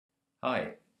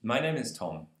Hi, my name is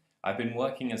Tom. I've been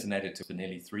working as an editor for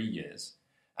nearly 3 years,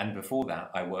 and before that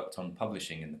I worked on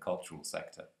publishing in the cultural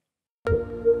sector.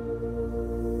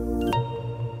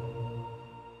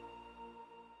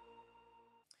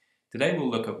 Today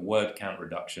we'll look at word count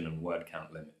reduction and word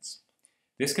count limits.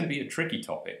 This can be a tricky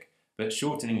topic, but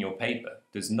shortening your paper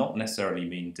does not necessarily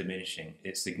mean diminishing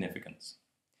its significance.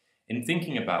 In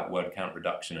thinking about word count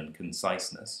reduction and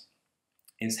conciseness,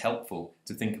 it's helpful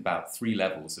to think about 3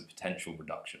 levels of potential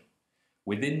reduction: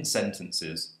 within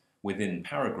sentences, within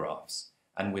paragraphs,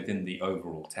 and within the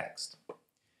overall text.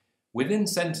 Within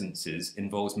sentences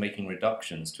involves making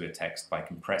reductions to a text by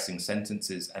compressing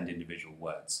sentences and individual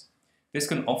words. This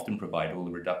can often provide all the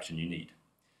reduction you need.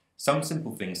 Some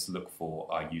simple things to look for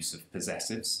are use of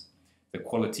possessives. The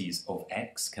qualities of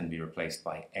X can be replaced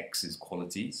by X's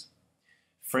qualities.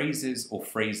 Phrases or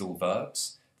phrasal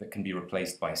verbs that can be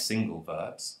replaced by single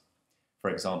verbs.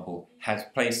 For example, has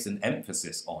placed an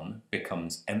emphasis on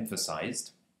becomes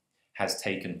emphasized, has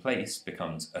taken place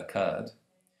becomes occurred,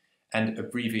 and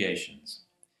abbreviations.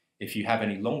 If you have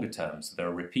any longer terms that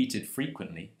are repeated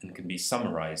frequently and can be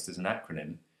summarized as an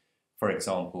acronym, for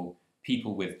example,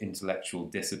 people with intellectual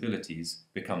disabilities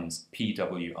becomes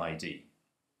PWID.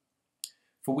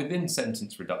 For within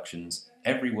sentence reductions,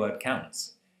 every word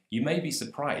counts. You may be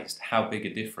surprised how big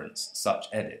a difference such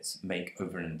edits make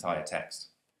over an entire text.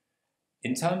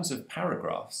 In terms of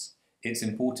paragraphs, it's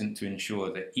important to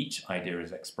ensure that each idea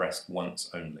is expressed once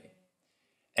only.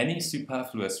 Any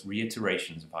superfluous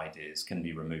reiterations of ideas can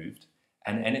be removed,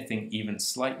 and anything even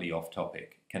slightly off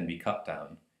topic can be cut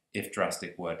down if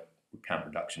drastic word count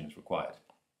reduction is required.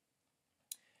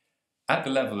 At the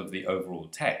level of the overall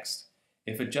text,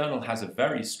 if a journal has a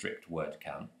very strict word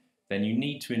count, then you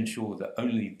need to ensure that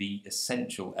only the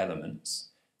essential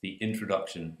elements, the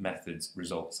introduction, methods,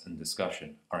 results, and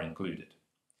discussion, are included.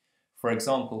 For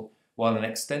example, while an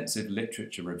extensive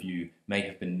literature review may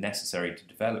have been necessary to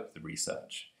develop the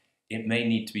research, it may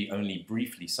need to be only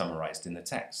briefly summarized in the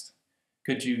text.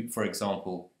 Could you, for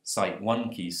example, cite one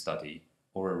key study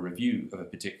or a review of a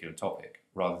particular topic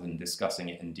rather than discussing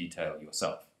it in detail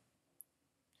yourself?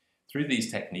 Through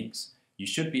these techniques, you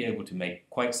should be able to make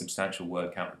quite substantial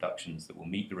word count reductions that will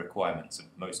meet the requirements of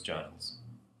most journals.